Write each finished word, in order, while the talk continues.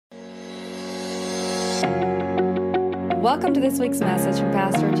Welcome to this week's message from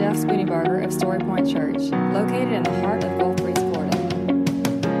Pastor Jeff Spooneybarger of Story Point Church, located in the heart of Gulf Breeze, Florida.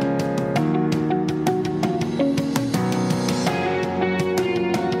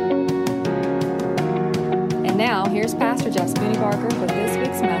 And now, here's Pastor Jeff Spooneybarger with this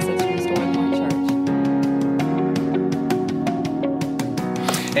week's message from Story Point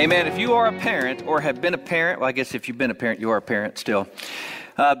Church. Amen. If you are a parent or have been a parent, well, I guess if you've been a parent, you are a parent still.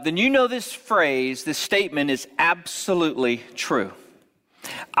 Then you know this phrase, this statement is absolutely true.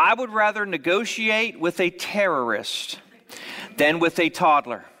 I would rather negotiate with a terrorist than with a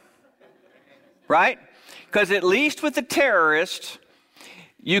toddler. Right? Because at least with a terrorist,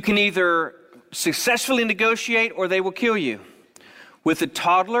 you can either successfully negotiate or they will kill you. With a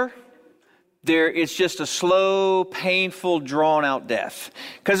toddler, it's just a slow, painful, drawn-out death.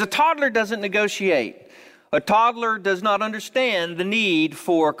 Because a toddler doesn't negotiate. A toddler does not understand the need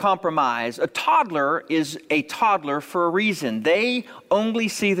for compromise. A toddler is a toddler for a reason. They only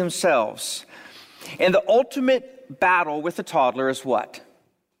see themselves. And the ultimate battle with a toddler is what?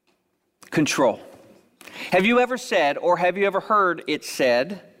 Control. Have you ever said, or have you ever heard it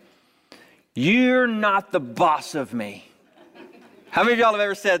said, "You're not the boss of me"? How many of y'all have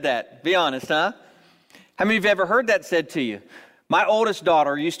ever said that? Be honest, huh? How many of you have ever heard that said to you? My oldest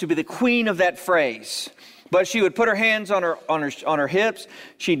daughter used to be the queen of that phrase. But she would put her hands on her hips.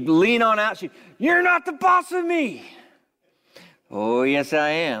 She'd lean on out. "You're not the boss of me." "Oh, yes, I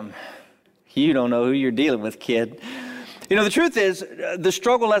am." You don't know who you're dealing with, kid. You know, the truth is, the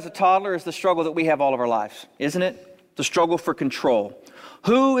struggle as a toddler is the struggle that we have all of our lives, isn't it? The struggle for control.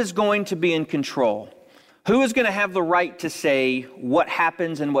 Who is going to be in control? Who is going to have the right to say what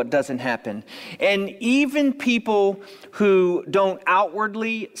happens and what doesn't happen? And even people who don't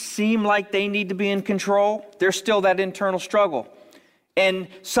outwardly seem like they need to be in control, there's still that internal struggle. And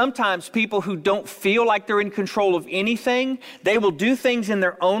sometimes people who don't feel like they're in control of anything, they will do things in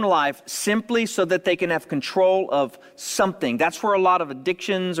their own life simply so that they can have control of something. That's where a lot of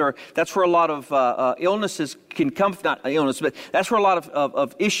addictions, or that's where a lot of illnesses can come from. Not illness, but that's where a lot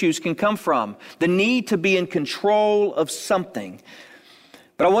of issues can come from. The need to be in control of something.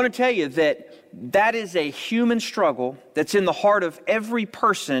 But I want to tell you that is a human struggle that's in the heart of every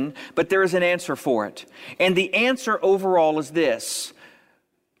person, but there is an answer for it. And the answer overall is this: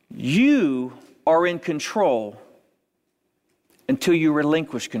 you are in control until you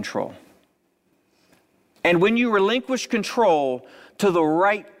relinquish control. And when you relinquish control to the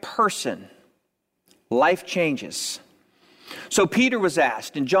right person, life changes. So Peter was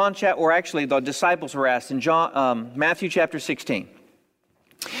asked in the disciples were asked in Matthew chapter 16.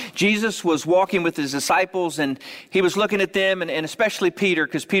 Jesus was walking with his disciples, and he was looking at them, and especially Peter,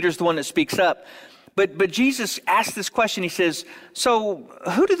 because Peter's the one that speaks up. But Jesus asked this question. He says, "So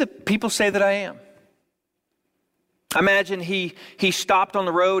who do the people say that I am?" I imagine he stopped on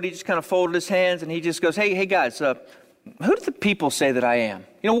the road. He just kind of folded his hands, and he just goes, Hey guys, who do the people say that I am?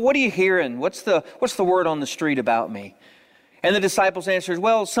 You know, what are you hearing? What's the word on the street about me? And the disciples answered,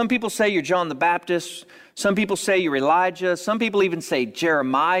 "Well, some people say you're John the Baptist. Some people say you're Elijah. Some people even say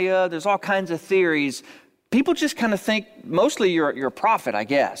Jeremiah. There's all kinds of theories. People just kind of think mostly you're a prophet, I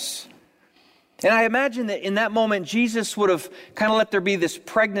guess." And I imagine that in that moment, Jesus would have kind of let there be this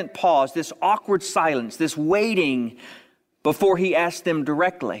pregnant pause, this awkward silence, this waiting before he asked them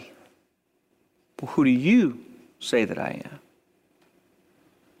directly, "Well, who do you say that I am?"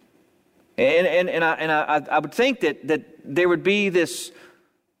 And I would think that there would be this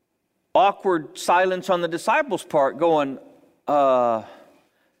awkward silence on the disciples' part going,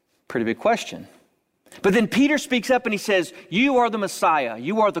 pretty big question. But then Peter speaks up and he says, "You are the Messiah.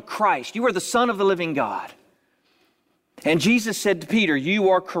 You are the Christ. You are the Son of the living God." And Jesus said to Peter, "You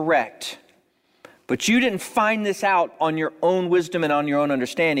are correct. But you didn't find this out on your own wisdom and on your own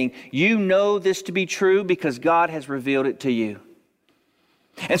understanding. You know this to be true because God has revealed it to you."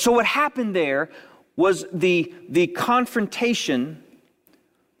 And so what happened there was the confrontation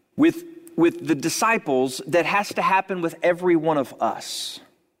with the disciples that has to happen with every one of us,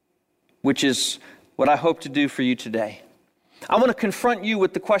 which is what I hope to do for you today. I want to confront you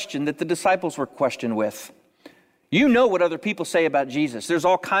with the question that the disciples were questioned with. You know what other people say about Jesus. There's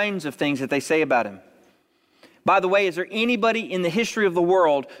all kinds of things that they say about him. By the way, is there anybody in the history of the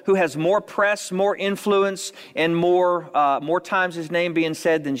world who has more press, more influence, and more times his name being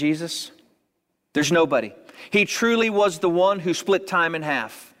said than Jesus? There's nobody. He truly was the one who split time in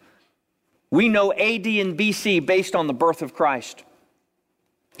half. We know AD and BC based on the birth of Christ.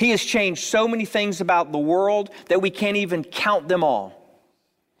 He has changed so many things about the world that we can't even count them all.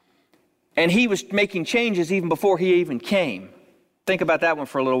 And he was making changes even before he even came. Think about that one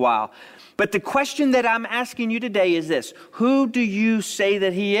for a little while. But the question that I'm asking you today is this: who do you say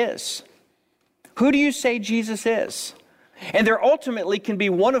that he is? Who do you say Jesus is? And there ultimately can be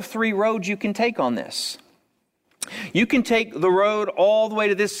one of three roads you can take on this. You can take the road all the way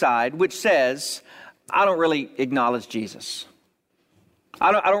to this side, which says, I don't really acknowledge Jesus.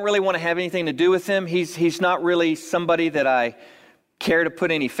 I don't really want to have anything to do with him. He's not really somebody that I care to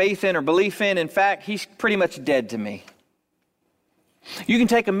put any faith in or belief in. In fact, he's pretty much dead to me. You can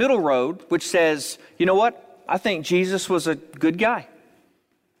take a middle road, which says, you know what? I think Jesus was a good guy.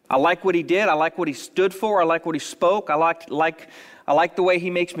 I like what he did. I like what he stood for. I like what he spoke. I like the way he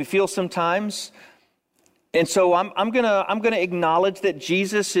makes me feel sometimes. And so I'm gonna acknowledge that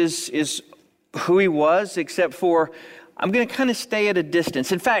Jesus is who he was, except for I'm going to kind of stay at a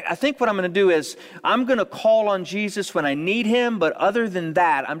distance. In fact, I think what I'm going to do is I'm going to call on Jesus when I need him, but other than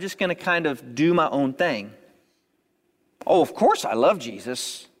that, I'm just going to kind of do my own thing. Oh, of course I love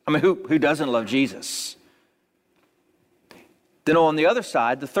Jesus. I mean, who doesn't love Jesus? Then on the other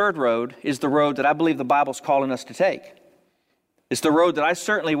side, the third road is the road that I believe the Bible's calling us to take. It's the road that I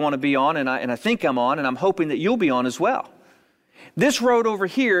certainly want to be on, and I think I'm on, and I'm hoping that you'll be on as well. This road over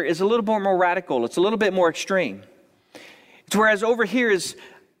here is a little bit more radical. It's a little bit more extreme. It's whereas over here is,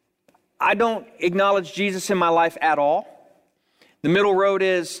 I don't acknowledge Jesus in my life at all. The middle road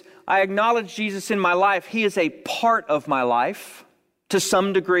is, I acknowledge Jesus in my life. He is a part of my life to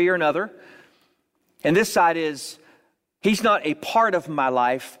some degree or another. And this side is, he's not a part of my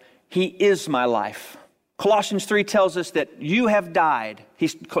life. He is my life. Colossians 3 tells us that you have died.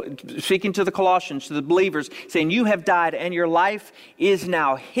 He's speaking to the Colossians, to the believers, saying you have died and your life is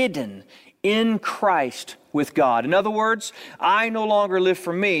now hidden in Christ with God. In other words, I no longer live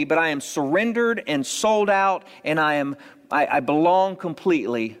for me, but I am surrendered and sold out, and I belong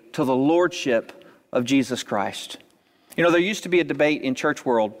completely to the lordship of Jesus Christ. You know, there used to be a debate in church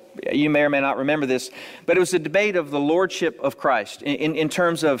world. You may or may not remember this, but it was a debate of the lordship of Christ in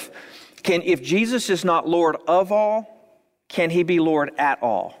terms of, if Jesus is not Lord of all, can he be Lord at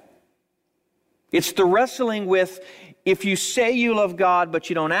all? It's the wrestling with, if you say you love God but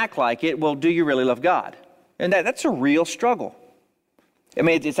you don't act like it, well, do you really love God? And that's a real struggle. I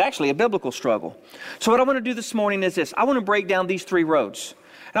mean, it's actually a biblical struggle. So what I want to do this morning is this. I want to break down these three roads.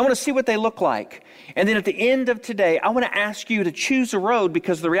 And I want to see what they look like. And then at the end of today, I want to ask you to choose a road,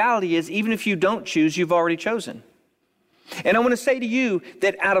 because the reality is, even if you don't choose, you've already chosen. And I want to say to you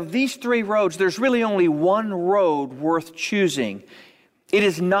that out of these three roads, there's really only one road worth choosing. It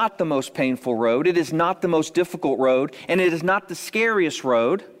is not the most painful road. It is not the most difficult road. And it is not the scariest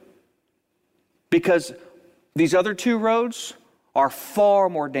road, because these other two roads are far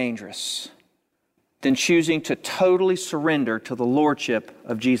more dangerous than choosing to totally surrender to the lordship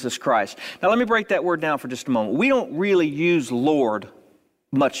of Jesus Christ. Now, let me break that word down for just a moment. We don't really use Lord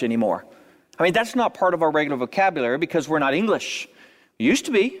much anymore. I mean, that's not part of our regular vocabulary because we're not English. We used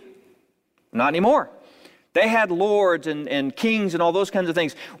to be, not anymore. They had lords and kings and all those kinds of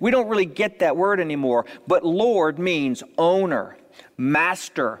things. We don't really get that word anymore. But Lord means owner,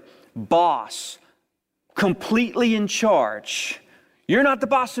 master, boss, completely in charge. You're not the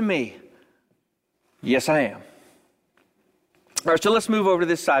boss of me. Yes, I am. All right, so let's move over to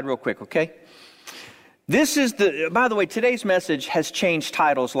this side real quick, okay? This is by the way, today's message has changed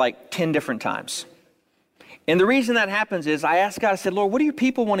titles like 10 different times. And the reason that happens is I asked God, I said, Lord, what do your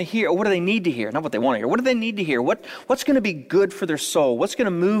people want to hear? Or what do they need to hear? Not what they want to hear. What do they need to hear? What's going to be good for their soul? What's going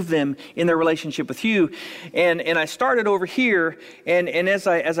to move them in their relationship with you? And I started over here, and as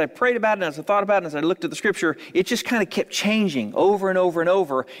I prayed about it, and as I thought about it, and as I looked at the scripture, it just kind of kept changing over and over and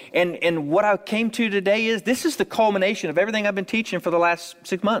over. And what I came to today is, this is the culmination of everything I've been teaching for the last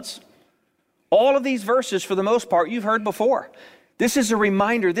 6 months. All of these verses, for the most part, you've heard before. This is a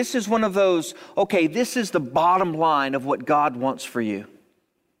reminder. This is one of those, okay, this is the bottom line of what God wants for you.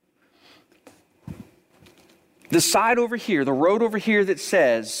 The side over here, the road over here that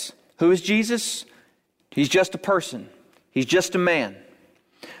says, who is Jesus? He's just a person. He's just a man.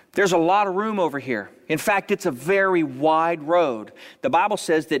 There's a lot of room over here. In fact, it's a very wide road. The Bible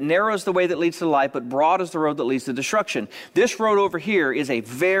says that narrow is the way that leads to life, but broad is the road that leads to destruction. This road over here is a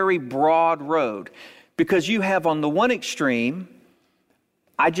very broad road, because you have on the one extreme,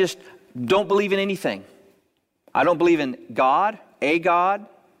 I just don't believe in anything. I don't believe in God, a God.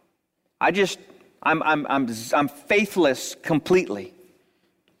 I'm faithless completely.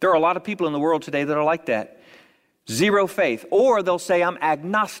 There are a lot of people in the world today that are like that. Zero faith. Or they'll say, I'm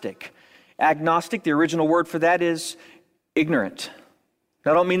agnostic. Agnostic, the original word for that is ignorant.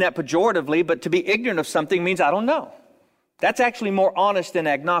 I don't mean that pejoratively, but to be ignorant of something means I don't know. That's actually more honest than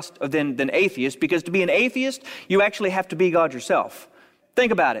atheist, because to be an atheist, you actually have to be God yourself.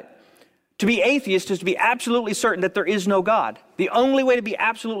 Think about it. To be atheist is to be absolutely certain that there is no God. The only way to be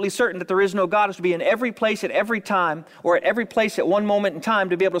absolutely certain that there is no God is to be in every place at every time, or at every place at one moment in time,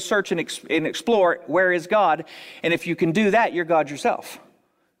 to be able to search and explore where is God. And if you can do that, you're God yourself.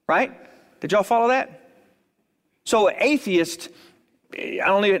 Right? Did y'all follow that? So atheist, I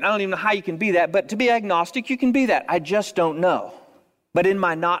don't even know how you can be that, but to be agnostic, you can be that. I just don't know. But in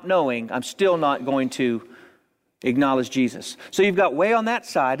my not knowing, I'm still not going to acknowledge Jesus. So you've got way on that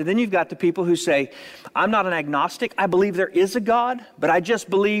side, and then you've got the people who say, I'm not an agnostic. I believe there is a God, but I just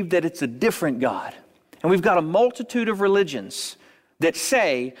believe that it's a different God. And we've got a multitude of religions that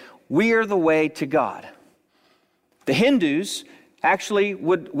say we are the way to God. The Hindus actually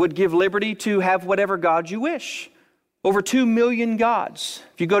would give liberty to have whatever God you wish. Over 2 million gods.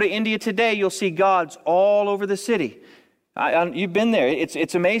 If you go to India today, you'll see gods all over the city. You've been there.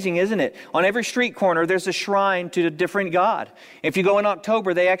 It's amazing, isn't it? On every street corner, there's a shrine to a different god. If you go in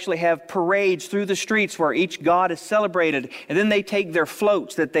October, they actually have parades through the streets where each god is celebrated. And then they take their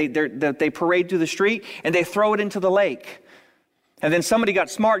floats that they parade through the street and they throw it into the lake. And then somebody got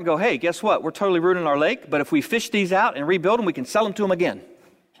smart and go, hey, guess what? We're totally ruining our lake, but if we fish these out and rebuild them, we can sell them to them again.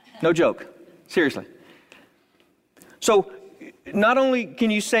 No joke. Seriously. So not only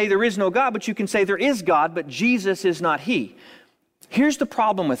can you say there is no God, but you can say there is God, but Jesus is not He. Here's the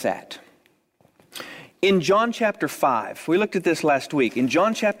problem with that. In John chapter 5, we looked at this last week. In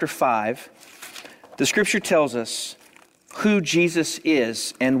John chapter 5, the Scripture tells us who Jesus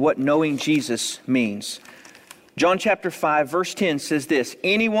is and what knowing Jesus means. John chapter 5, verse 10 says this,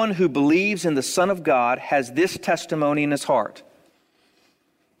 anyone who believes in the Son of God has this testimony in his heart,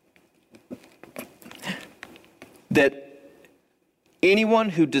 that anyone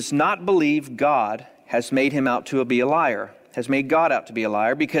who does not believe God has made him out to be a liar, has made God out to be a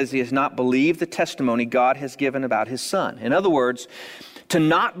liar, because he has not believed the testimony God has given about his Son. In other words, to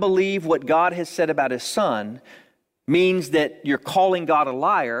not believe what God has said about his Son means that you're calling God a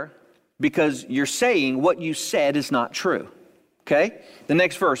liar because you're saying what you said is not true. Okay? The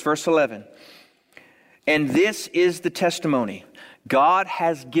next verse, verse 11. And this is the testimony. God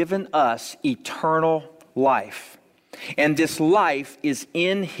has given us eternal life. And this life is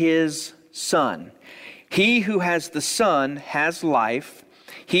in His Son. He who has the Son has life.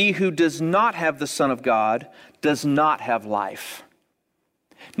 He who does not have the Son of God does not have life.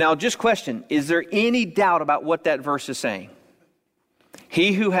 Now, just question, is there any doubt about what that verse is saying?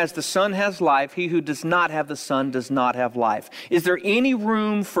 He who has the Son has life. He who does not have the Son does not have life. Is there any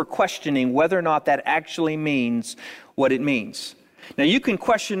room for questioning whether or not that actually means what it means? Now, you can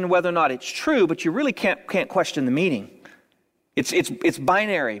question whether or not it's true, but you really can't question the meaning. It's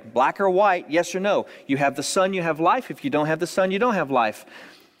binary, black or white, yes or no. You have the Son, you have life. If you don't have the Son, you don't have life.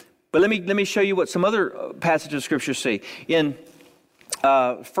 But let me show you what some other passages of Scripture say. In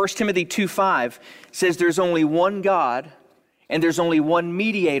 1 Timothy 2:5 says there's only one God, and there's only one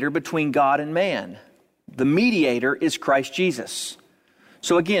mediator between God and man. The mediator is Christ Jesus.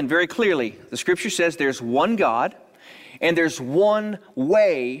 So again, very clearly, the Scripture says there's one God, and there's one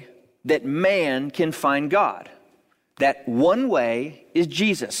way that man can find God. That one way is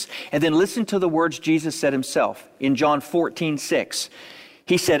Jesus. And then listen to the words Jesus said himself in John 14:6.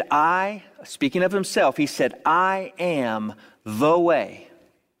 He said, speaking of himself, he said, I am the way,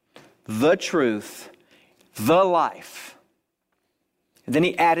 the truth, the life. And then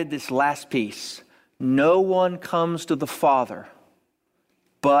he added this last piece. No one comes to the Father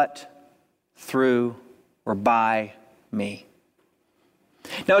but through or by me.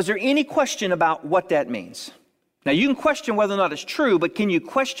 Now, is there any question about what that means? Now, you can question whether or not it's true, but can you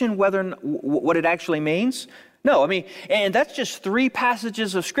question what it actually means? No, and that's just 3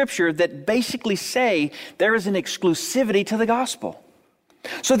 passages of Scripture that basically say there is an exclusivity to the gospel.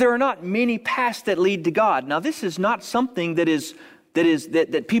 So there are not many paths that lead to God. Now, this is not something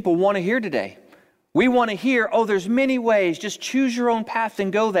that people want to hear today. We want to hear, there's many ways, just choose your own path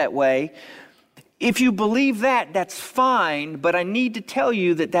and go that way. If you believe that, that's fine, but I need to tell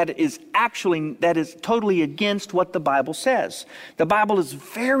you that is totally against what the Bible says. The Bible is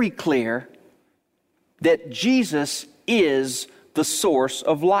very clear that Jesus is the source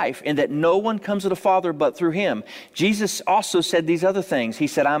of life and that no one comes to the Father but through Him. Jesus also said these other things. He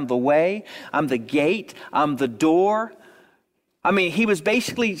said, I'm the way, I'm the gate, I'm the door. He was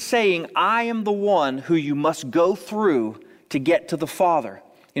basically saying, I am the one who you must go through to get to the Father.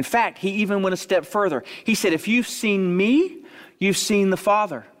 In fact, He even went a step further. He said, if you've seen me, you've seen the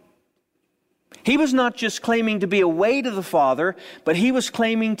Father. He was not just claiming to be a way to the Father, but He was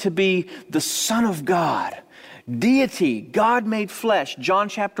claiming to be the Son of God, Deity, God made flesh, John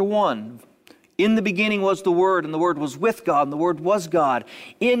chapter 1. In the beginning was the Word, and the Word was with God, and the Word was God.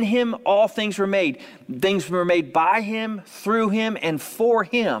 In Him all things were made. Things were made by Him, through Him, and for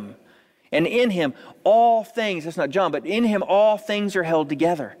Him. And in Him all things, that's not John, but in Him all things are held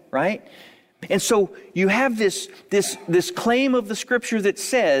together, right? And so you have this claim of the Scripture that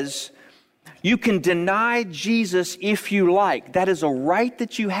says, you can deny Jesus if you like. That is a right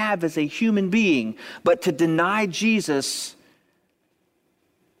that you have as a human being. But to deny Jesus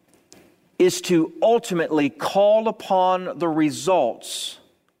is to ultimately call upon the results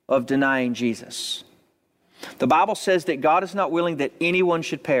of denying Jesus. The Bible says that God is not willing that anyone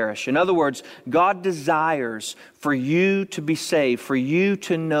should perish. In other words, God desires for you to be saved, for you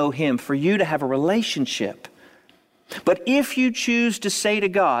to know Him, for you to have a relationship. But if you choose to say to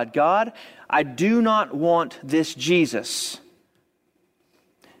God, God, I do not want this Jesus,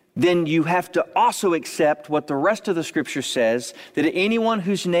 then you have to also accept what the rest of the Scripture says, that anyone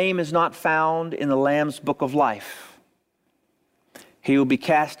whose name is not found in the Lamb's book of life, he will be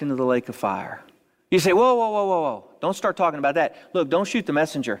cast into the lake of fire. You say, whoa. Don't start talking about that. Look, don't shoot the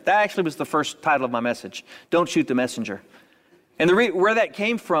messenger. That actually was the first title of my message. Don't shoot the messenger. And where that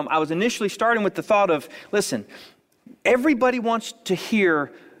came from, I was initially starting with the thought of, listen, everybody wants to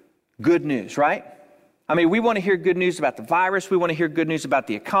hear good news, right? I mean, we want to hear good news about the virus. We want to hear good news about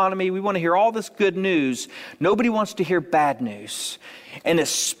the economy. We want to hear all this good news. Nobody wants to hear bad news, and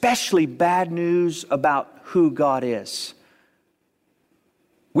especially bad news about who God is.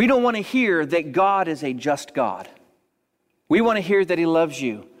 We don't want to hear that God is a just God. We want to hear that He loves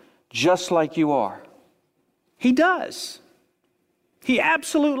you just like you are. He does. He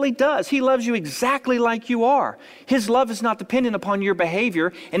absolutely does. He loves you exactly like you are. His love is not dependent upon your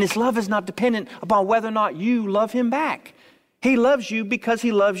behavior, and His love is not dependent upon whether or not you love Him back. He loves you because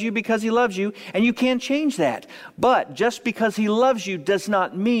He loves you because He loves you, and you can't change that. But just because He loves you does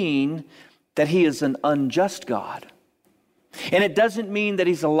not mean that He is an unjust God. And it doesn't mean that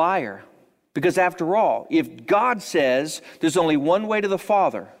He's a liar. Because after all, if God says there's only one way to the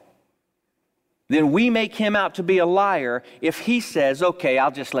Father, then we make Him out to be a liar if He says, okay,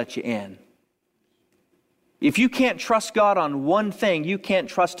 I'll just let you in. If you can't trust God on one thing, you can't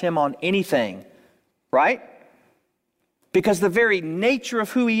trust Him on anything, right? Because the very nature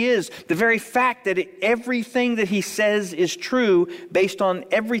of who He is, the very fact that everything that He says is true based on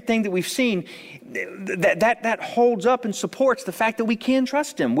everything that we've seen, that holds up and supports the fact that we can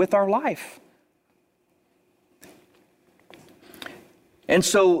trust Him with our life. And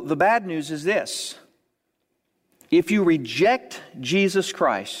so the bad news is this. If you reject Jesus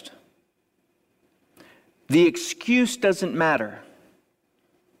Christ, the excuse doesn't matter.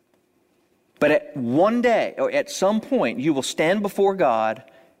 But at one day, or at some point, you will stand before God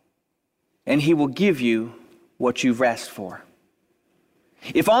and He will give you what you've asked for.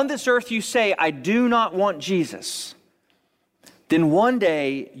 If on this earth you say, I do not want Jesus, then one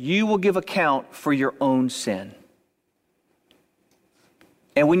day you will give account for your own sin.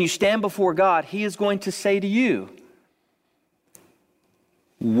 And when you stand before God, He is going to say to you,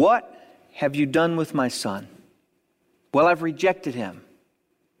 what have you done with my son? Well, I've rejected him.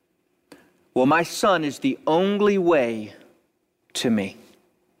 Well, my son is the only way to me.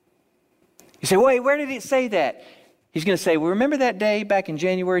 You say, wait, where did it say that? He's going to say, well, remember that day back in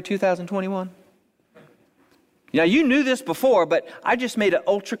January 2021? Now, you knew this before, but I just made it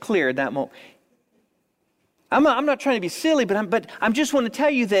ultra clear at that moment. I'm not trying to be silly, but I just want to tell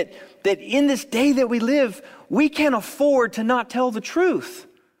you that in this day that we live, we can't afford to not tell the truth.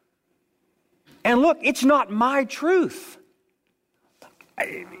 And look, it's not my truth.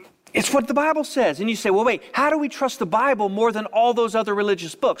 It's what the Bible says. And you say, well, wait, how do we trust the Bible more than all those other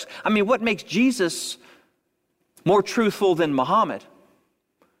religious books? I mean, what makes Jesus more truthful than Muhammad?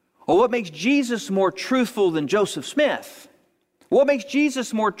 Or what makes Jesus more truthful than Joseph Smith? What makes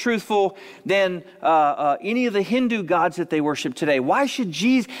Jesus more truthful than any of the Hindu gods that they worship today? Why should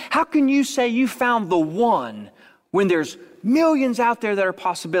Jesus, how can you say you found the one when there's millions out there that are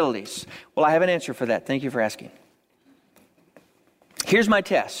possibilities? Well, I have an answer for that. Thank you for asking. Here's my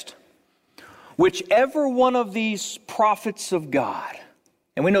test. Whichever one of these prophets of God,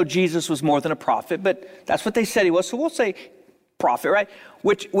 and we know Jesus was more than a prophet, but that's what they said he was, so we'll say prophet, right?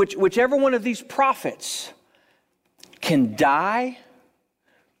 Whichever one of these prophets can die,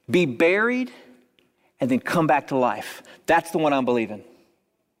 be buried, and then come back to life. That's the one I'm believing.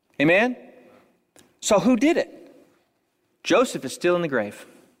 Amen? So who did it? Joseph is still in the grave.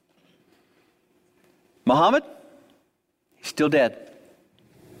 Muhammad, he's still dead.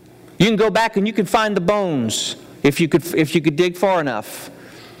 You can go back and you can find the bones if you could dig far enough.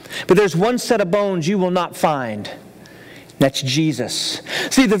 But there's one set of bones you will not find. That's Jesus.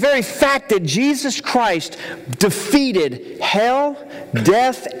 See, the very fact that Jesus Christ defeated hell,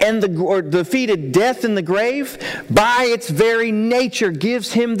 death, defeated death in the grave, by its very nature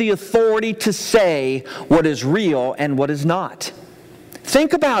gives him the authority to say what is real and what is not.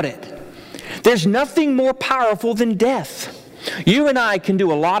 Think about it. There's nothing more powerful than death. You and I can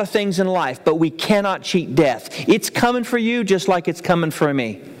do a lot of things in life, but we cannot cheat death. It's coming for you just like it's coming for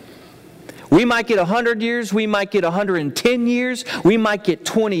me. We might get 100 years, we might get 110 years, we might get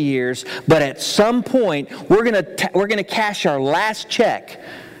 20 years, but at some point, we're going to cash our last check.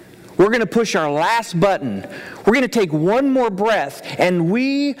 We're going to push our last button. We're going to take one more breath, and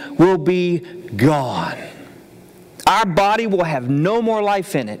we will be gone. Our body will have no more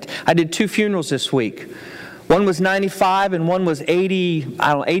life in it. I did 2 funerals this week. One was 95 and one was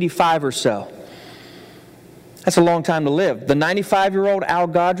 85 or so. That's a long time to live. The 95-year-old Al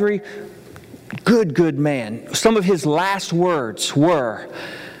Godry, good man. Some of his last words were,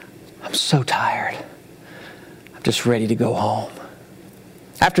 "I'm so tired. I'm just ready to go home."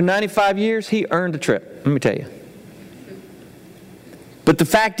 After 95 years, he earned a trip, let me tell you. But the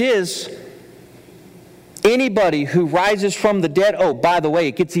fact is, anybody who rises from the dead, oh, by the way,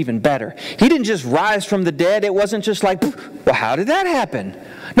 it gets even better. He didn't just rise from the dead. It wasn't just like, well, how did that happen?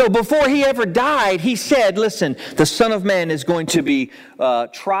 No, before he ever died, he said, listen, the Son of Man is going to be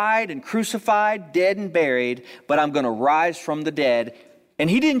tried and crucified, dead and buried, but I'm going to rise from the dead. And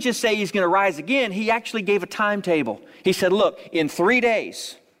he didn't just say he's going to rise again. He actually gave a timetable. He said, look, in 3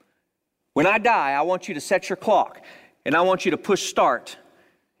 days, when I die, I want you to set your clock, and I want you to push start.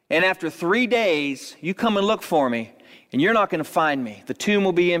 And after 3 days, you come and look for me, and you're not going to find me. The tomb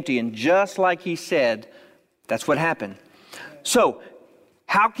will be empty. And just like he said, that's what happened. So,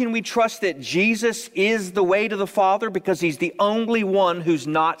 how can we trust that Jesus is the way to the Father? Because he's the only one who's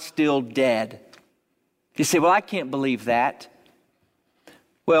not still dead. You say, well, I can't believe that.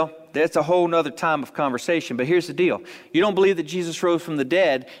 Well, that's a whole other time of conversation. But here's the deal. You don't believe that Jesus rose from the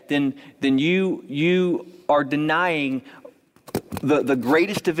dead, then you are denying the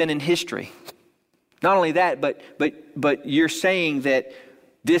greatest event in history. Not only that, but you're saying that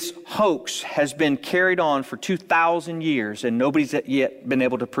this hoax has been carried on for 2,000 years and nobody's yet been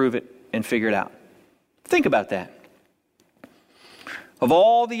able to prove it and figure it out. Think about that. Of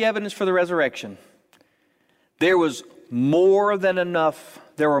all the evidence for the resurrection, there were more than enough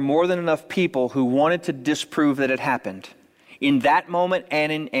people who wanted to disprove that it happened. In that moment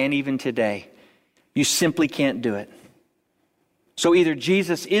and even today. You simply can't do it. So either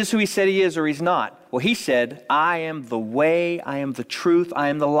Jesus is who he said he is or he's not. Well, he said, I am the way, I am the truth, I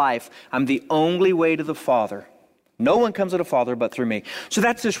am the life. I'm the only way to the Father. No one comes to the Father but through me. So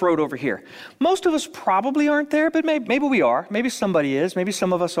that's this road over here. Most of us probably aren't there, but maybe we are. Maybe somebody is. Maybe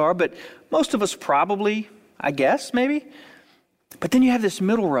some of us are. But most of us probably, I guess, maybe. But then you have this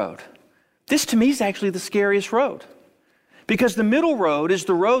middle road. This to me is actually the scariest road. Because the middle road is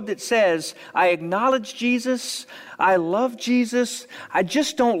the road that says, I acknowledge Jesus, I love Jesus, I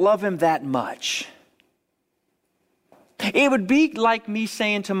just don't love him that much. It would be like me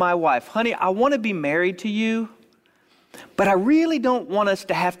saying to my wife, honey, I want to be married to you, but I really don't want us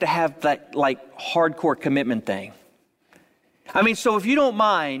to have that like hardcore commitment thing. I mean, so if you don't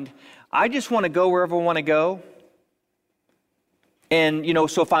mind, I just want to go wherever I want to go. And,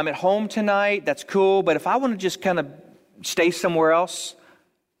 so if I'm at home tonight, that's cool. But if I want to just kind of stay somewhere else,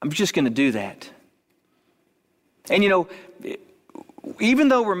 I'm just going to do that. And even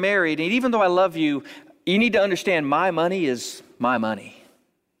though we're married, and even though I love you, you need to understand my money is my money.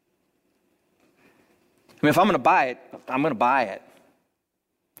 I mean, if I'm going to buy it, I'm going to buy it.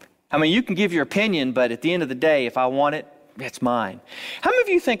 I mean, you can give your opinion, but at the end of the day, if I want it, it's mine. How many of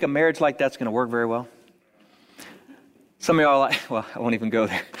you think a marriage like that's going to work very well? Some of y'all are like, well, I won't even go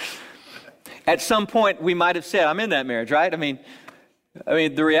there. At some point, we might have said, I'm in that marriage, right? I mean,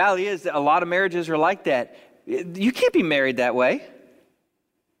 the reality is that a lot of marriages are like that. You can't be married that way.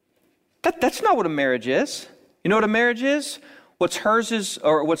 That's not what a marriage is. You know what a marriage is? What's hers is,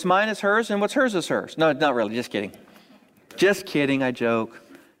 or what's mine is hers, and what's hers is hers. No, not really. Just kidding. Just kidding. I joke.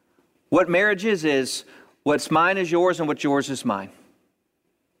 What marriage is what's mine is yours, and what's yours is mine.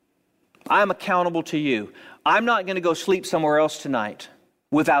 I'm accountable to you. I'm not going to go sleep somewhere else tonight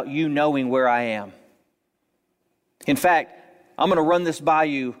without you knowing where I am. In fact, I'm going to run this by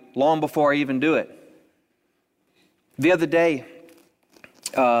you long before I even do it. The other day,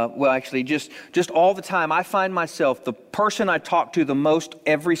 just all the time, I find myself, the person I talk to the most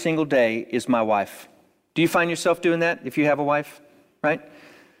every single day is my wife. Do you find yourself doing that if you have a wife, right?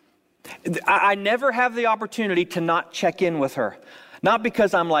 I never have the opportunity to not check in with her. Not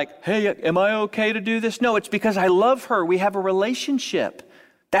because I'm like, hey, am I okay to do this? No, it's because I love her. We have a relationship.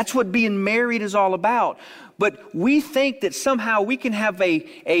 That's what being married is all about. But we think that somehow we can have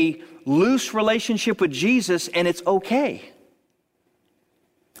a loose relationship with Jesus and it's okay.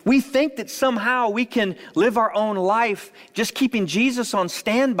 We think that somehow we can live our own life just keeping Jesus on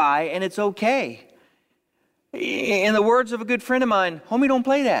standby and it's okay. In the words of a good friend of mine, homie, don't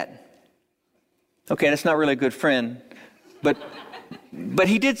play that. Okay, that's not really a good friend, but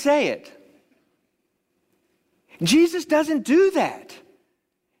he did say it. Jesus doesn't do that.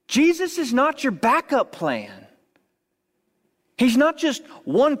 Jesus is not your backup plan. He's not just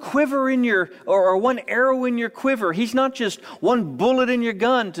one quiver in your, or one arrow in your quiver. He's not just one bullet in your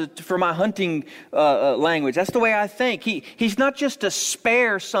gun for my hunting language. That's the way I think. He's not just a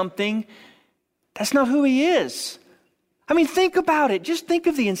spare something. That's not who he is. I mean, think about it. Just think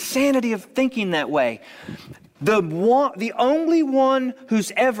of the insanity of thinking that way. The only one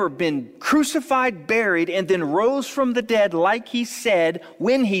who's ever been crucified, buried, and then rose from the dead like he said,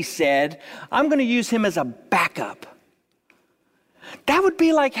 when he said, I'm going to use him as a backup. That would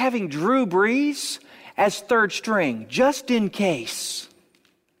be like having Drew Brees as third string, just in case.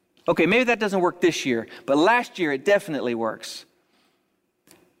 Okay, maybe that doesn't work this year, but last year it definitely works.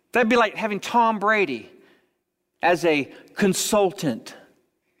 That'd be like having Tom Brady as a consultant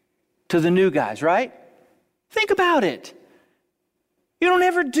to the new guys, right? Think about it. You don't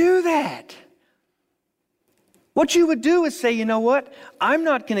ever do that. What you would do is say, you know what? I'm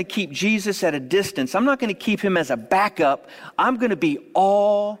not going to keep Jesus at a distance. I'm not going to keep him as a backup. I'm going to be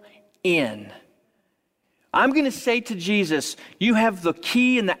all in. I'm going to say to Jesus, you have the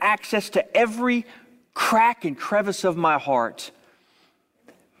key and the access to every crack and crevice of my heart.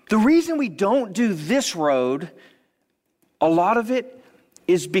 The reason we don't do this road, a lot of it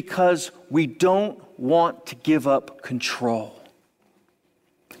is because we don't want to give up control.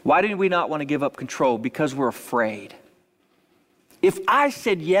 Why do we not want to give up control? Because we're afraid. If I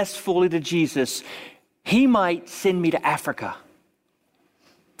said yes fully to Jesus, he might send me to Africa.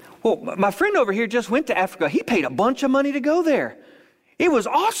 Well, my friend over here just went to Africa. He paid a bunch of money to go there. It was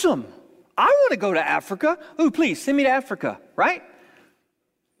awesome. I want to go to Africa. Oh, please send me to Africa, right?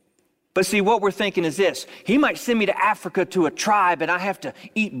 But see, what we're thinking is this. He might send me to Africa to a tribe and I have to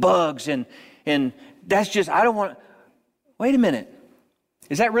eat bugs and that's just, I don't want. Wait a minute.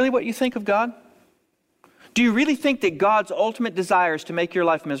 Is that really what you think of God? Do you really think that God's ultimate desire is to make your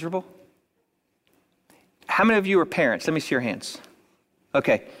life miserable? How many of you are parents? Let me see your hands.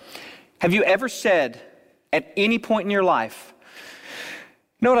 Okay. Have you ever said at any point in your life,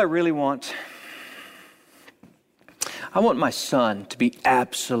 you know what I really want? I want my son to be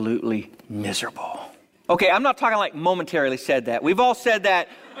absolutely miserable. Okay, I'm not talking like momentarily said that. We've all said that.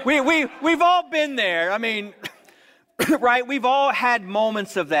 We've all been there. I mean, right? We've all had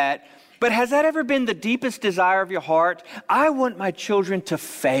moments of that. But has that ever been the deepest desire of your heart? I want my children to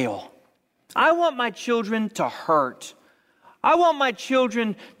fail. I want my children to hurt. I want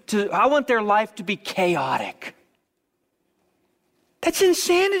their life to be chaotic. That's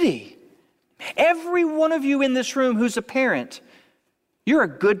insanity. Every one of you in this room who's a parent, you're a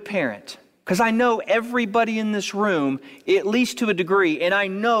good parent. Because I know everybody in this room, at least to a degree, and I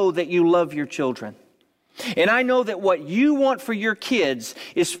know that you love your children. And I know that what you want for your kids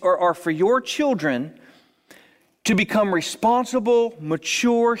are for your children to become responsible,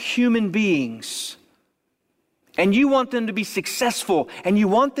 mature human beings. And you want them to be successful, and you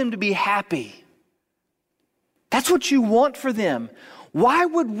want them to be happy. That's what you want for them. Why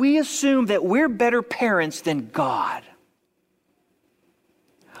would we assume that we're better parents than God?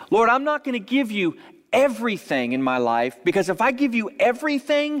 Lord, I'm not going to give you everything in my life, because if I give you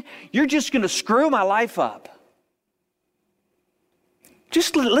everything, you're just going to screw my life up.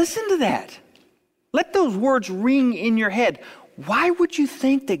 Just listen to that. Let those words ring in your head. Why would you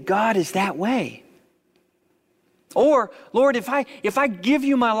think that God is that way? Or, Lord, if I give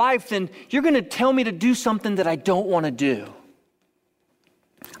you my life, then you're going to tell me to do something that I don't want to do.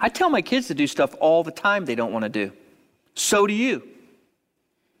 I tell my kids to do stuff all the time they don't want to do. So do you.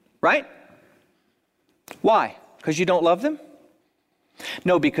 Right? Why? Because you don't love them?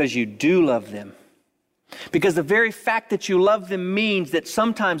 No, because you do love them. Because the very fact that you love them means that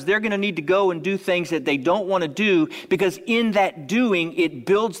sometimes they're going to need to go and do things that they don't want to do, because in that doing, it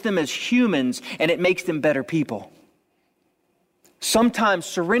builds them as humans and it makes them better people. Sometimes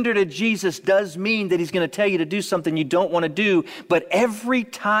surrender to Jesus does mean that he's going to tell you to do something you don't want to do, but every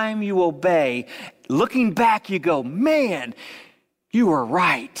time you obey, looking back, you go, man, you were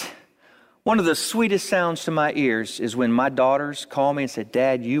right. One of the sweetest sounds to my ears is when my daughters call me and say,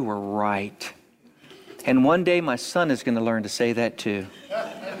 Dad, you were right. And one day my son is going to learn to say that too.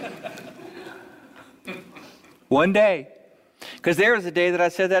 One day. Because there was a day that I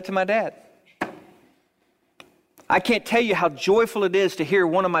said that to my dad. I can't tell you how joyful it is to hear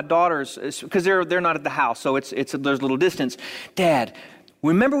one of my daughters, because they're not at the house, so there's a little distance. Dad,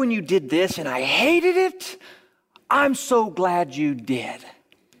 remember when you did this and I hated it? I'm so glad you did.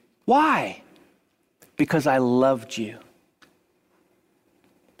 Why? Because I loved you.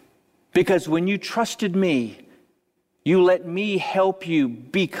 Because when you trusted me, you let me help you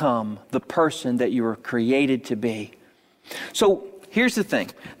become the person that you were created to be. So here's the thing.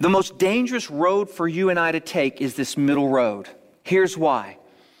 The most dangerous road for you and I to take is this middle road. Here's why.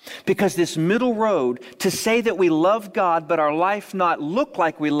 Because this middle road, to say that we love God but our life not look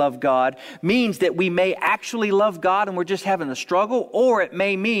like we love God, means that we may actually love God and we're just having a struggle, or it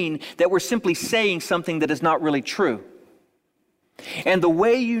may mean that we're simply saying something that is not really true. And the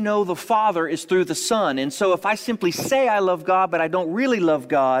way you know the Father is through the Son. And so if I simply say I love God but I don't really love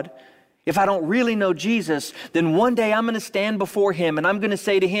God, if I don't really know Jesus, then one day I'm going to stand before Him and I'm going to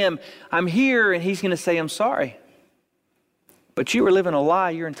say to Him, I'm here, and He's going to say, I'm sorry. But you were living a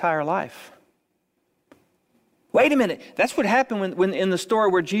lie your entire life. Wait a minute. That's what happened when in the story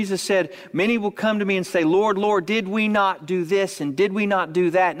where Jesus said, many will come to me and say, Lord, Lord, did we not do this and did we not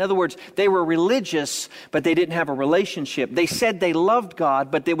do that? In other words, they were religious, but they didn't have a relationship. They said they loved God,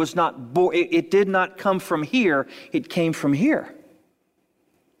 but it did not come from here. It came from here.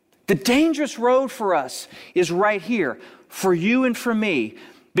 The dangerous road for us is right here, for you and for me,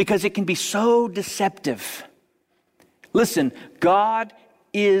 because it can be so deceptive. Listen, God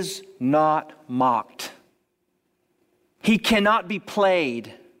is not mocked. He cannot be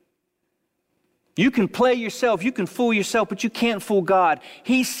played. You can play yourself, you can fool yourself, but you can't fool God.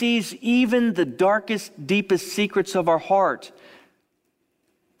 He sees even the darkest, deepest secrets of our heart.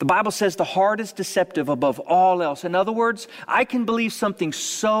 The Bible says the heart is deceptive above all else. In other words, I can believe something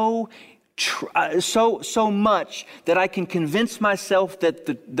so much that I can convince myself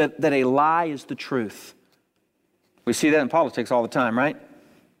that a lie is the truth. We see that in politics all the time, right?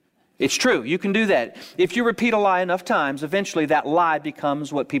 It's true. You can do that. If you repeat a lie enough times, eventually that lie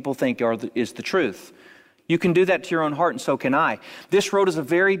becomes what people think is the truth. You can do that to your own heart, and so can I. This road is a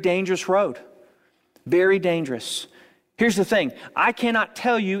very dangerous road. Very dangerous. Here's the thing. I cannot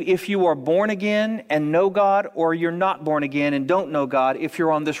tell you if you are born again and know God, or you're not born again and don't know God if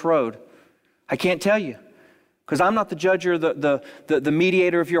you're on this road. I can't tell you. Because I'm not the judge or the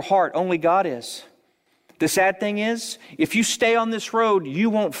mediator of your heart. Only God is. The sad thing is, if you stay on this road,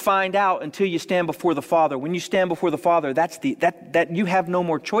 you won't find out until you stand before the Father. When you stand before the Father, that you have no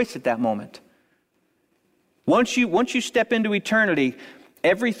more choice at that moment. Once you step into eternity,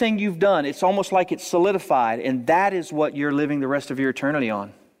 everything you've done, it's almost like it's solidified, and that is what you're living the rest of your eternity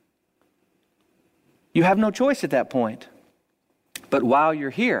on. You have no choice at that point. But while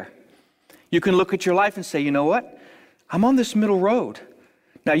you're here, you can look at your life and say, you know what? I'm on this middle road.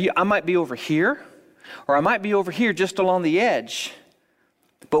 Now, I might be over here, or I might be over here just along the edge.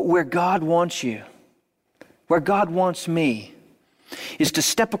 But where God wants you, where God wants me, is to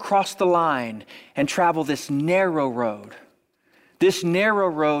step across the line and travel this narrow road. This narrow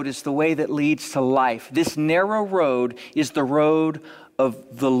road is the way that leads to life. This narrow road is the road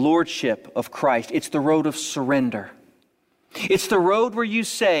of the lordship of Christ. It's the road of surrender. It's the road where you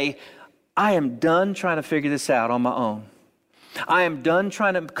say, I am done trying to figure this out on my own. I am done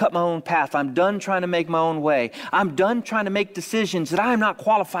trying to cut my own path. I'm done trying to make my own way. I'm done trying to make decisions that I am not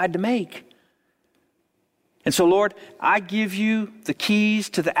qualified to make. And so, Lord, I give you the keys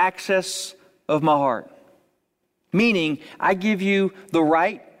to the access of my heart. Meaning, I give you the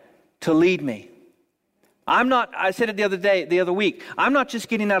right to lead me. I said it the other week, I'm not just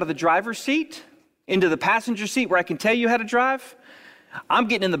getting out of the driver's seat into the passenger seat where I can tell you how to drive. I'm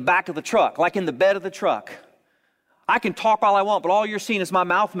getting in the back of the truck, like in the bed of the truck. I can talk all I want, but all you're seeing is my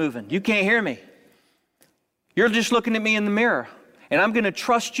mouth moving. You can't hear me. You're just looking at me in the mirror. And I'm going to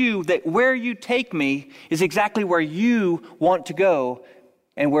trust you that where you take me is exactly where you want to go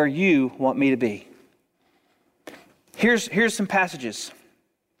and where you want me to be. Here's some passages.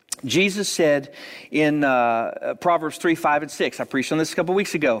 Jesus said in Proverbs 3, 5, and 6, I preached on this a couple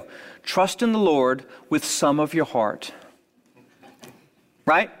weeks ago, trust in the Lord with some of your heart.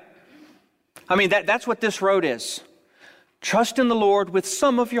 Right? I mean, that's what this road is. Trust in the Lord with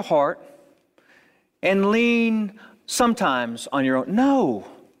some of your heart and lean sometimes on your own. No.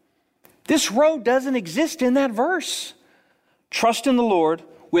 This road doesn't exist in that verse. Trust in the Lord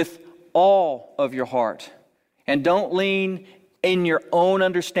with all of your heart. And don't lean in your own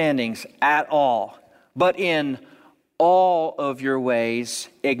understandings at all, but in all of your ways,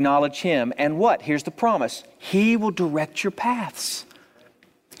 acknowledge Him. And what? Here's the promise. He will direct your paths.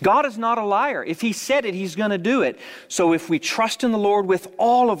 God is not a liar. If He said it, He's going to do it. So if we trust in the Lord with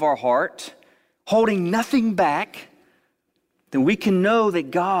all of our heart, holding nothing back, then we can know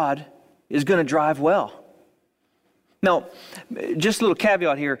that God is going to drive well. Now, just a little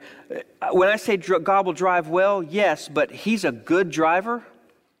caveat here. When I say God will drive well, yes, but He's a good driver.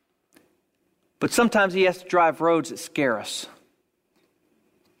 But sometimes He has to drive roads that scare us.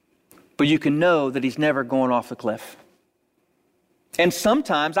 But you can know that He's never going off the cliff. And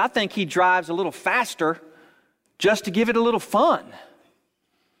sometimes I think He drives a little faster just to give it a little fun.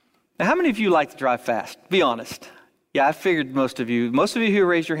 Now, how many of you like to drive fast? Be honest. Yeah, I figured most of you who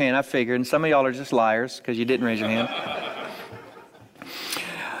raised your hand, I figured, and some of y'all are just liars because you didn't raise your hand.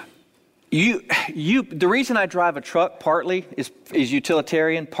 The reason I drive a truck partly is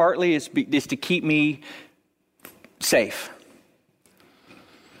utilitarian, partly is to keep me safe.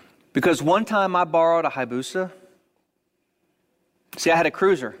 Because one time I borrowed a Hayabusa. See, I had a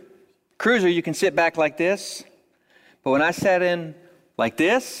Cruiser. Cruiser, you can sit back like this, but when I sat in like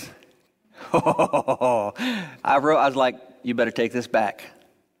this, I was like, you better take this back.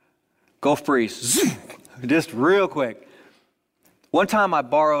 Gulf breeze, just real quick. One time I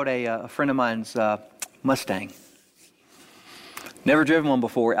borrowed a friend of mine's Mustang. Never driven one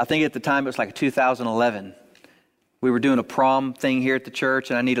before. I think at the time it was like a 2011. We were doing a prom thing here at the church,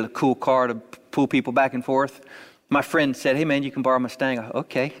 and I needed a cool car to pull people back and forth. My friend said, hey man, you can borrow my Mustang.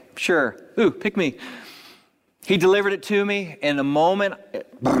 Okay, sure. Ooh, pick me. He delivered it to me, and the moment,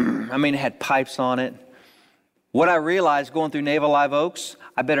 it had pipes on it. What I realized going through Naval Live Oaks,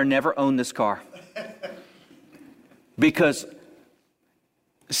 I better never own this car. Because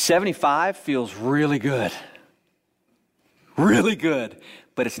 75 feels really good. Really good.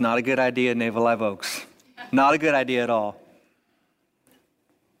 But it's not a good idea at Naval Live Oaks. Not a good idea at all.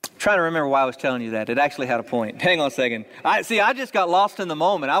 I'm trying to remember why I was telling you that. It actually had a point. Hang on a second. I just got lost in the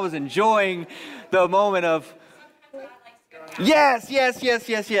moment. I was enjoying the moment of... Yes.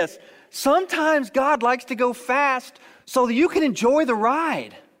 Sometimes God likes to go fast so that you can enjoy the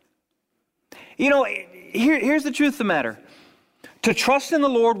ride. You know, here's the truth of the matter. To trust in the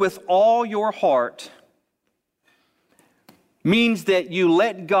Lord with all your heart means that you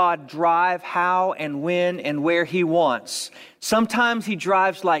let God drive how and when and where He wants. Sometimes He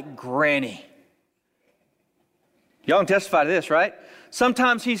drives like Granny. Y'all can testify to this, right?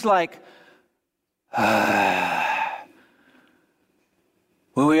 Sometimes He's like,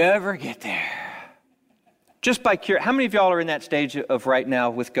 will we ever get there? Just by curiosity. How many of y'all are in that stage of right now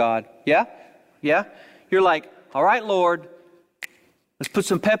with God? Yeah? You're like, all right, Lord, let's put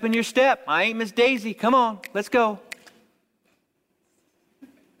some pep in your step. I ain't Miss Daisy. Come on, let's go.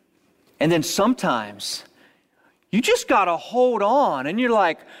 And then sometimes you just got to hold on, and you're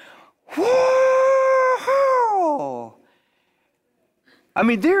like, whoa.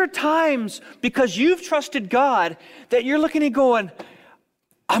 There are times because you've trusted God that you're looking and going,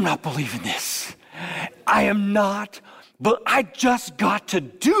 I'm not believing this. I am not, but I just got to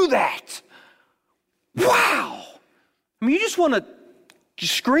do that. Wow. You just want to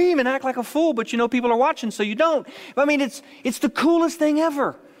scream and act like a fool, but you know people are watching, so you don't. It's the coolest thing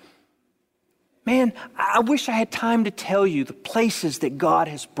ever. Man, I wish I had time to tell you the places that God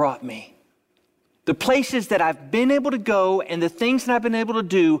has brought me. The places that I've been able to go and the things that I've been able to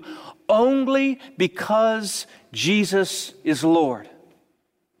do only because Jesus is Lord.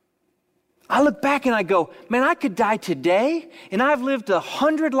 I look back and I go, man, I could die today and I've lived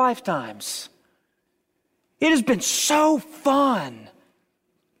 100 lifetimes. It has been so fun.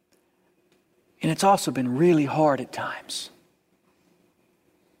 And it's also been really hard at times.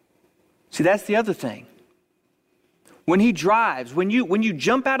 See, that's the other thing. When He drives, when you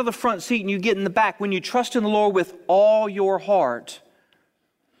jump out of the front seat and you get in the back, when you trust in the Lord with all your heart,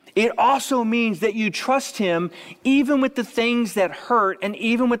 it also means that you trust Him even with the things that hurt and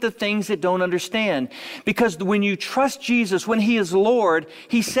even with the things that don't understand. Because when you trust Jesus, when He is Lord,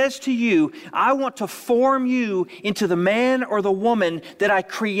 He says to you, I want to form you into the man or the woman that I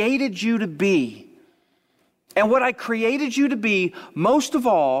created you to be. And what I created you to be, most of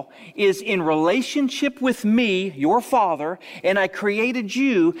all, is in relationship with me, your Father, and I created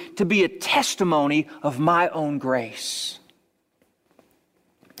you to be a testimony of my own grace.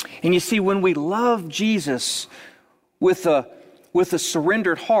 And you see, when we love Jesus with a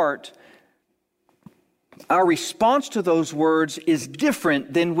surrendered heart, our response to those words is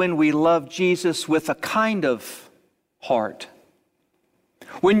different than when we love Jesus with a kind of heart.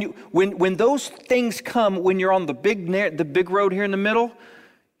 When those things come, when you're on the big road here in the middle,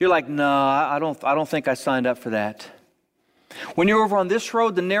 you're like, no, I don't think I signed up for that. When you're over on this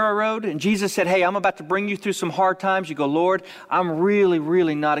road, the narrow road, and Jesus said, hey, I'm about to bring you through some hard times, you go, Lord, I'm really,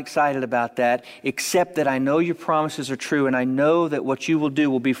 really not excited about that, except that I know your promises are true, and I know that what you will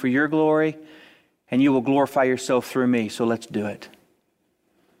do will be for your glory, and you will glorify yourself through me, so let's do it.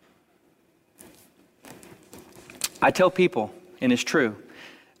 I tell people, and it's true,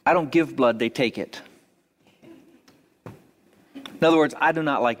 I don't give blood, they take it. In other words, I do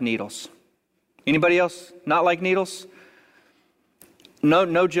not like needles. Anybody else not like needles?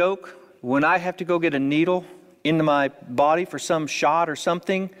 No joke. When I have to go get a needle into my body for some shot or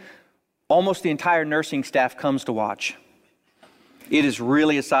something, almost the entire nursing staff comes to watch. It is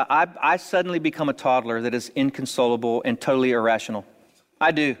really I suddenly become a toddler that is inconsolable and totally irrational.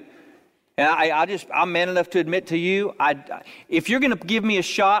 I do. And I'm man enough to admit to you, if you're going to give me a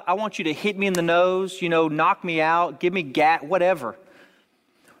shot, I want you to hit me in the nose, knock me out, give me whatever.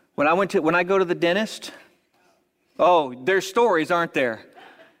 When I go to the dentist, there's stories, aren't there?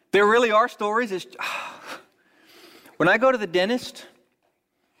 There really are stories. When I go to the dentist,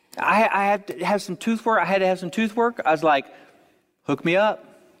 I had to have some tooth work. I was like, hook me up.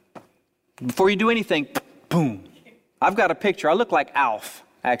 Before you do anything, boom. I've got a picture. I look like Alf,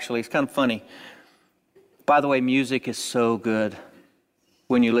 actually. It's kind of funny. By the way, music is so good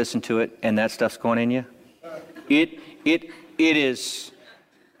when you listen to it and that stuff's going in you. It is,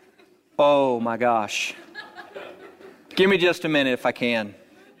 oh my gosh. Give me just a minute if I can.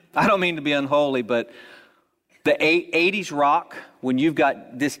 I don't mean to be unholy, but the 80s rock, when you've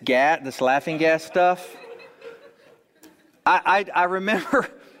got this laughing gas stuff, I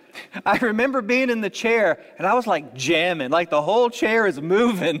remember being in the chair and I was like jamming, like the whole chair is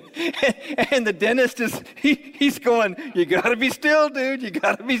moving, and the dentist he's going, you got to be still, dude, you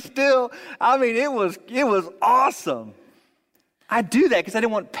got to be still. I mean, it was awesome. I do that because I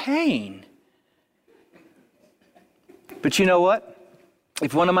didn't want pain. But you know what?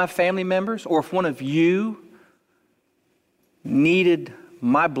 If one of my family members or if one of you needed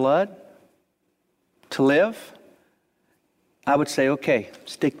my blood to live, I would say, okay,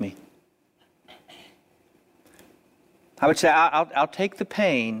 stick me. I would say, I'll take the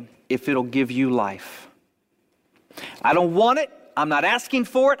pain if it'll give you life. I don't want it. I'm not asking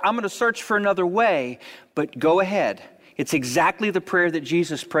for it. I'm going to search for another way, but go ahead. It's exactly the prayer that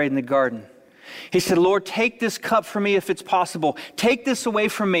Jesus prayed in the garden. He said, Lord, take this cup from me if it's possible. Take this away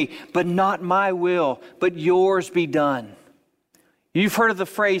from me, but not my will, but yours be done. You've heard of the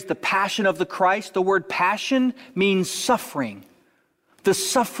phrase, the passion of the Christ. The word passion means suffering. The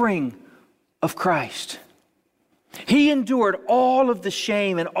suffering of Christ. He endured all of the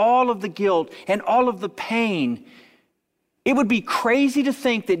shame and all of the guilt and all of the pain. It would be crazy to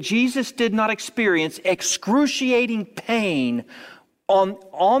think that Jesus did not experience excruciating pain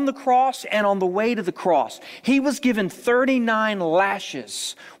on the cross and on the way to the cross. He was given 39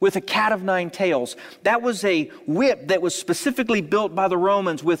 lashes with a cat of nine tails. That was a whip that was specifically built by the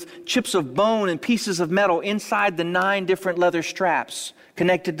Romans with chips of bone and pieces of metal inside the 9 different leather straps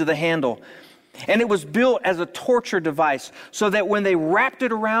connected to the handle. And it was built as a torture device so that when they wrapped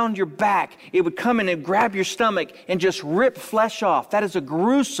it around your back, it would come in and grab your stomach and just rip flesh off. That is a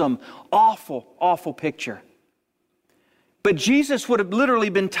gruesome, awful, awful picture. But Jesus would have literally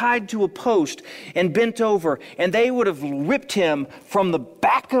been tied to a post and bent over, and they would have whipped him from the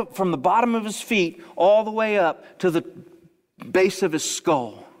bottom of his feet all the way up to the base of his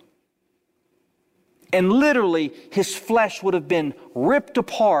skull. And literally, his flesh would have been ripped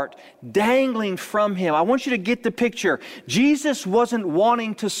apart, dangling from him. I want you to get the picture. Jesus wasn't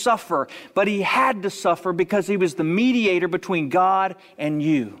wanting to suffer, but he had to suffer because he was the mediator between God and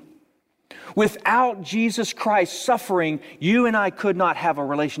you. Without Jesus Christ suffering, you and I could not have a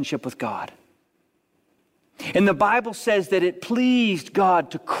relationship with God. And the Bible says that it pleased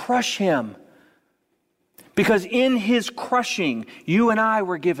God to crush him, because in his crushing, you and I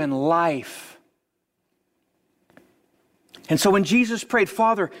were given life. And so when Jesus prayed,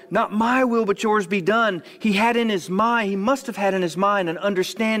 Father, not my will but yours be done, he must have had in his mind an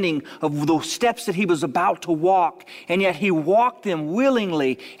understanding of the steps that he was about to walk. And yet he walked them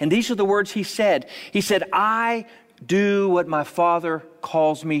willingly. And these are the words he said. He said, I do what my Father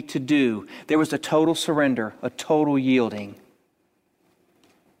calls me to do. There was a total surrender, a total yielding.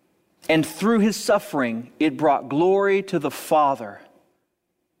 And through his suffering, it brought glory to the Father.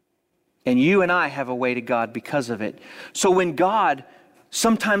 And you and I have a way to God because of it. So when God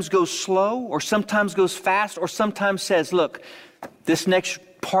sometimes goes slow or sometimes goes fast or sometimes says, look, this next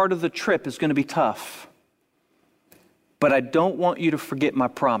part of the trip is going to be tough, but I don't want you to forget my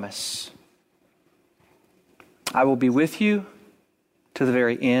promise. I will be with you to the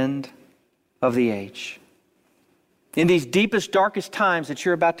very end of the age. In these deepest, darkest times that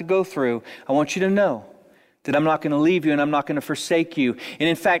you're about to go through, I want you to know that I'm not going to leave you and I'm not going to forsake you. And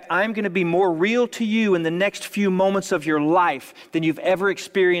in fact, I'm going to be more real to you in the next few moments of your life than you've ever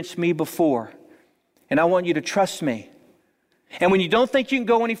experienced me before. And I want you to trust me. And when you don't think you can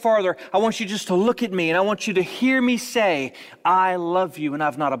go any farther, I want you just to look at me and I want you to hear me say, I love you and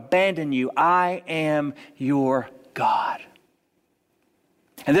I've not abandoned you. I am your God.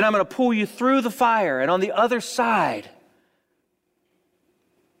 And then I'm going to pull you through the fire. And on the other side,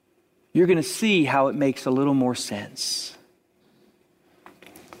 you're going to see how it makes a little more sense.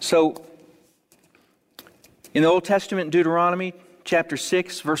 So, in the Old Testament, Deuteronomy chapter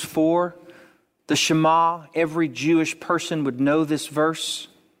 6, verse 4, the Shema, every Jewish person would know this verse.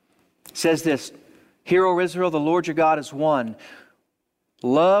 It says this, Hear, O Israel, the Lord your God is one.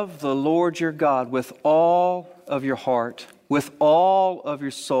 Love the Lord your God with all of your heart, with all of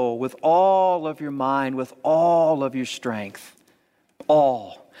your soul, with all of your mind, with all of your strength.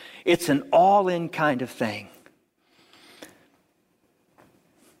 All. It's an all-in kind of thing.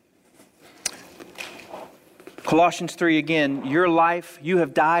 Colossians 3 again, your life, you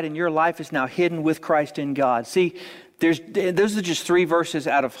have died and your life is now hidden with Christ in God. See, those are just 3 verses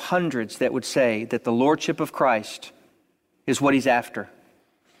out of hundreds that would say that the Lordship of Christ is what He's after.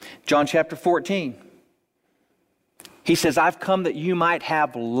 John chapter 14. He says, I've come that you might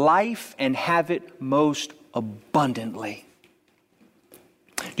have life and have it most abundantly.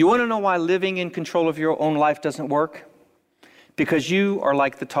 Do you want to know why living in control of your own life doesn't work? Because you are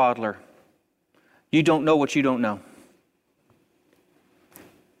like the toddler. You don't know what you don't know.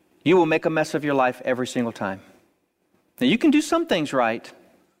 You will make a mess of your life every single time. Now, you can do some things right,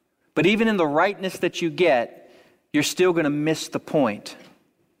 but even in the rightness that you get, you're still going to miss the point.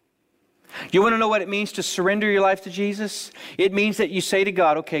 You want to know what it means to surrender your life to Jesus? It means that you say to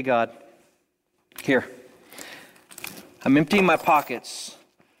God, okay, God, here, I'm emptying my pockets.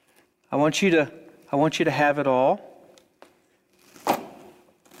 I want you to have it all.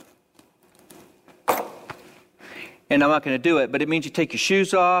 And I'm not going to do it, but it means you take your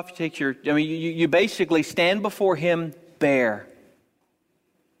shoes off, you basically stand before Him bare.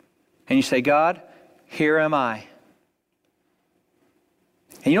 And you say, God, here am I.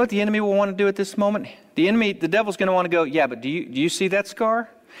 And you know what the enemy will want to do at this moment? The devil's going to want to go, yeah, but do you see that scar?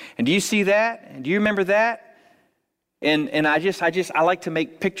 And do you see that? And do you remember that? And I like to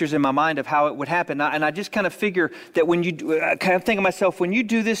make pictures in my mind of how it would happen. And I just kind of figure that I kind of think of myself, when you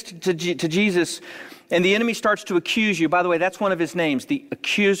do this to Jesus, and the enemy starts to accuse you. By the way, that's one of his names, the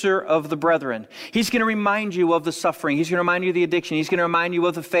accuser of the brethren. He's going to remind you of the suffering. He's going to remind you of the addiction. He's going to remind you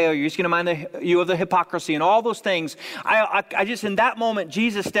of the failure. He's going to remind you of the hypocrisy and all those things. I just, in that moment,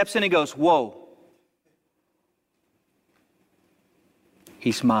 Jesus steps in and goes, whoa.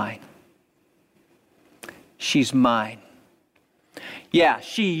 He's mine. She's mine. Yeah,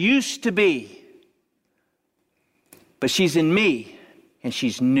 she used to be, but she's in me and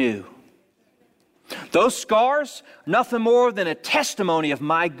she's new. Those scars, nothing more than a testimony of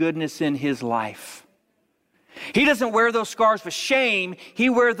my goodness in His life. He doesn't wear those scars with shame. He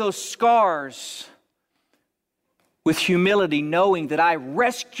wears those scars with humility, knowing that I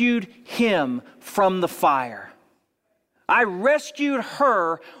rescued him from the fire. I rescued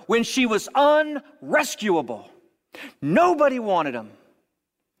her when she was unrescuable. Nobody wanted him,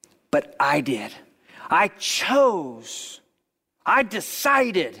 but I did. I chose. I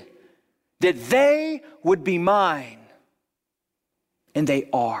decided that they would be mine, and they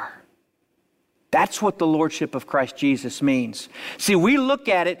are. That's what the Lordship of Christ Jesus means. See, we look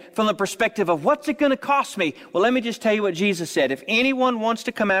at it from the perspective of what's it going to cost me? Well, let me just tell you what Jesus said. If anyone wants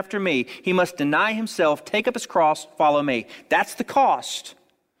to come after me, he must deny himself, take up his cross, follow me. That's the cost.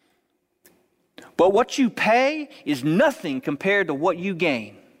 But what you pay is nothing compared to what you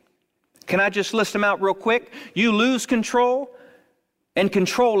gain. Can I just list them out real quick? You lose control, and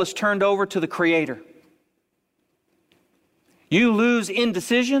control is turned over to the Creator. You lose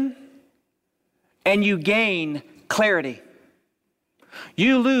indecision, and you gain clarity.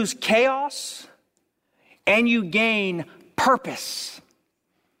 You lose chaos, and you gain purpose.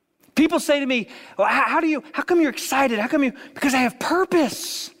 People say to me, well, how come you're excited? Because I have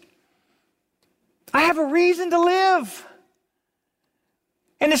purpose. I have a reason to live.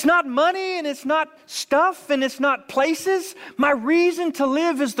 And it's not money, and it's not stuff, and it's not places. My reason to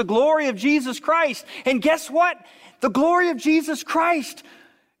live is the glory of Jesus Christ. And guess what? The glory of Jesus Christ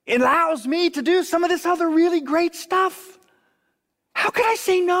allows me to do some of this other really great stuff. How could I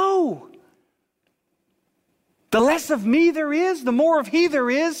say no? The less of me there is, the more of he there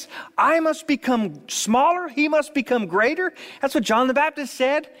is. I must become smaller, he must become greater. That's what John the Baptist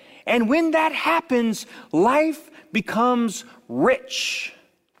said. And when that happens, life becomes rich.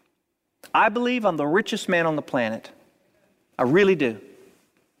 I believe I'm the richest man on the planet. I really do.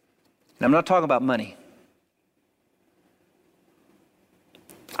 And I'm not talking about money.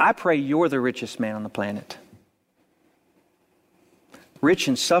 I pray you're the richest man on the planet. Rich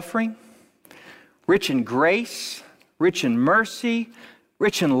in suffering, rich in grace, rich in mercy,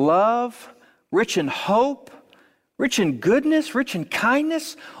 rich in love, rich in hope, rich in goodness, rich in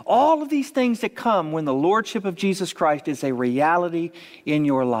kindness. All of these things that come when the Lordship of Jesus Christ is a reality in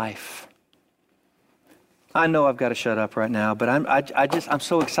your life. I know I've got to shut up right now, but I'm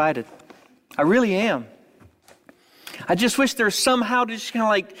so excited. I really am. I just wish there's somehow to just kind of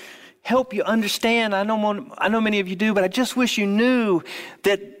like help you understand. I know many of you do, but I just wish you knew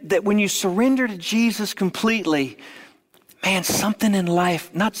that when you surrender to Jesus completely, man, something in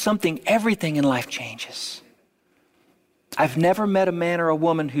life, not something, everything in life changes. I've never met a man or a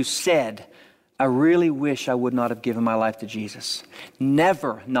woman who said, I really wish I would not have given my life to Jesus.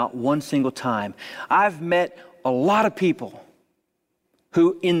 Never, not one single time. I've met a lot of people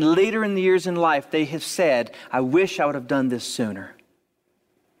who later in the years in life, they have said, I wish I would have done this sooner.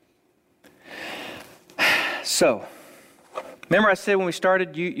 So, remember I said when we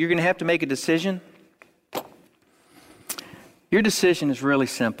started, you're going to have to make a decision? Your decision is really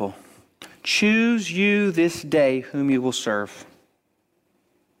simple. Choose you this day whom you will serve.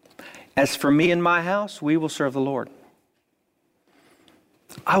 As for me and my house, we will serve the Lord.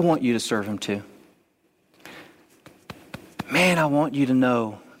 I want you to serve Him too. Man, I want you to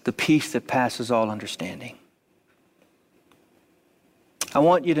know the peace that passes all understanding. I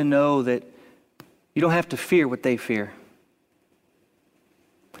want you to know that you don't have to fear what they fear.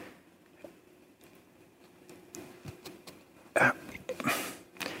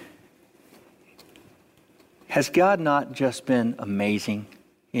 Has God not just been amazing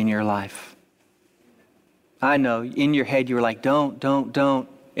in your life? I know, in your head you were like, don't. And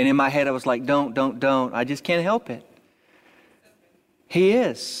in my head I was like, don't. I just can't help it. He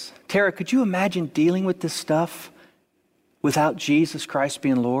is. Tara, could you imagine dealing with this stuff without Jesus Christ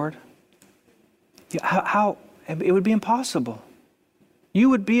being Lord? How it would be impossible. You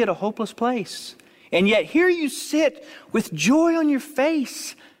would be at a hopeless place. And yet here you sit with joy on your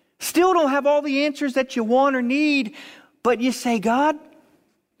face. Still don't have all the answers that you want or need, but you say, God,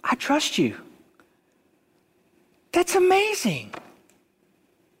 I trust you. That's amazing.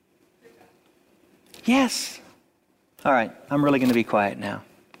 Yes. All right, I'm really going to be quiet now.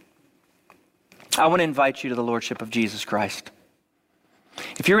 I want to invite you to the Lordship of Jesus Christ.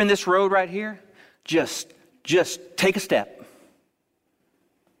 If you're in this road right here, just take a step.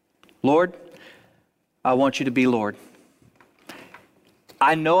 Lord, I want you to be Lord.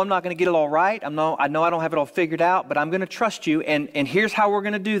 I know I'm not going to get it all right. I know I don't have it all figured out, but I'm going to trust you. And here's how we're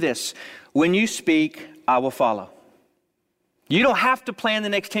going to do this. When you speak, I will follow. You don't have to plan the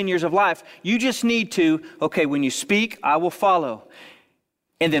next 10 years of life. You just need to, okay, when you speak, I will follow.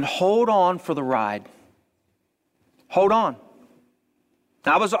 And then hold on for the ride. Hold on.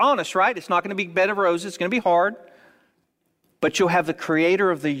 Now, I was honest, right? It's not going to be bed of roses. It's going to be hard. But you'll have the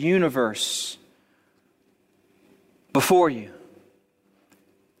creator of the universe before you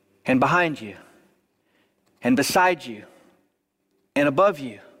and behind you and beside you and above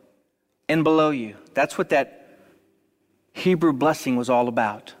you and below you. That's what that Hebrew blessing was all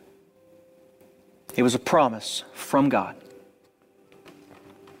about. It was a promise from God.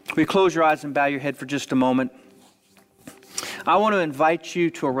 Will you close your eyes and bow your head for just a moment? I want to invite you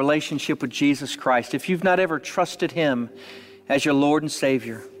to a relationship with Jesus Christ. If you've not ever trusted Him as your Lord and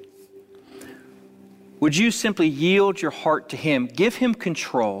Savior, would you simply yield your heart to Him? Give Him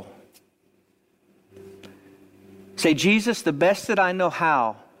control. Say, Jesus, the best that I know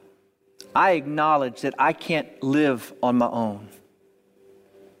how, I acknowledge that I can't live on my own.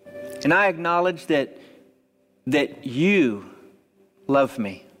 And I acknowledge that you love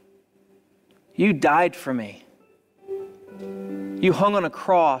me. You died for me. You hung on a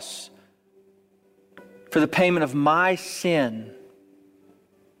cross for the payment of my sin.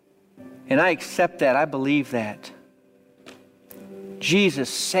 And I accept that. I believe that. Jesus,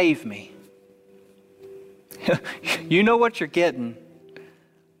 save me. You know what you're getting.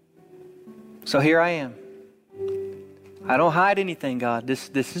 So here I am. I don't hide anything, God.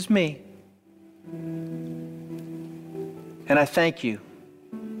 This is me. And I thank you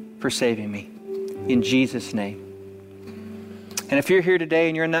for saving me. In Jesus' name. And if you're here today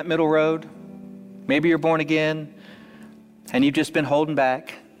and you're in that middle road, maybe you're born again and you've just been holding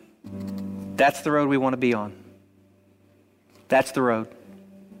back, that's the road we want to be on. That's the road.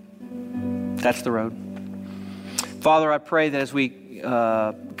 That's the road. Father, I pray that as we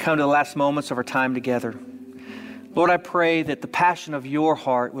come to the last moments of our time together, Lord, I pray that the passion of your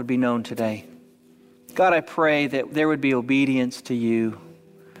heart would be known today. God, I pray that there would be obedience to you.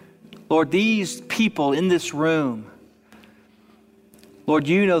 Lord, these people in this room, Lord,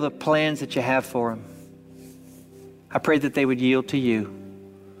 you know the plans that you have for them. I pray that they would yield to you.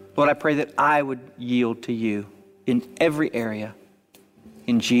 Lord, I pray that I would yield to you in every area.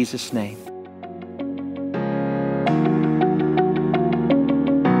 In Jesus' name.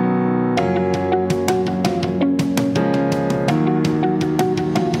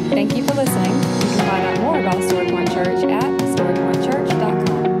 Thank you for listening. You can find out more about Story Point Church at storypointchurch.com.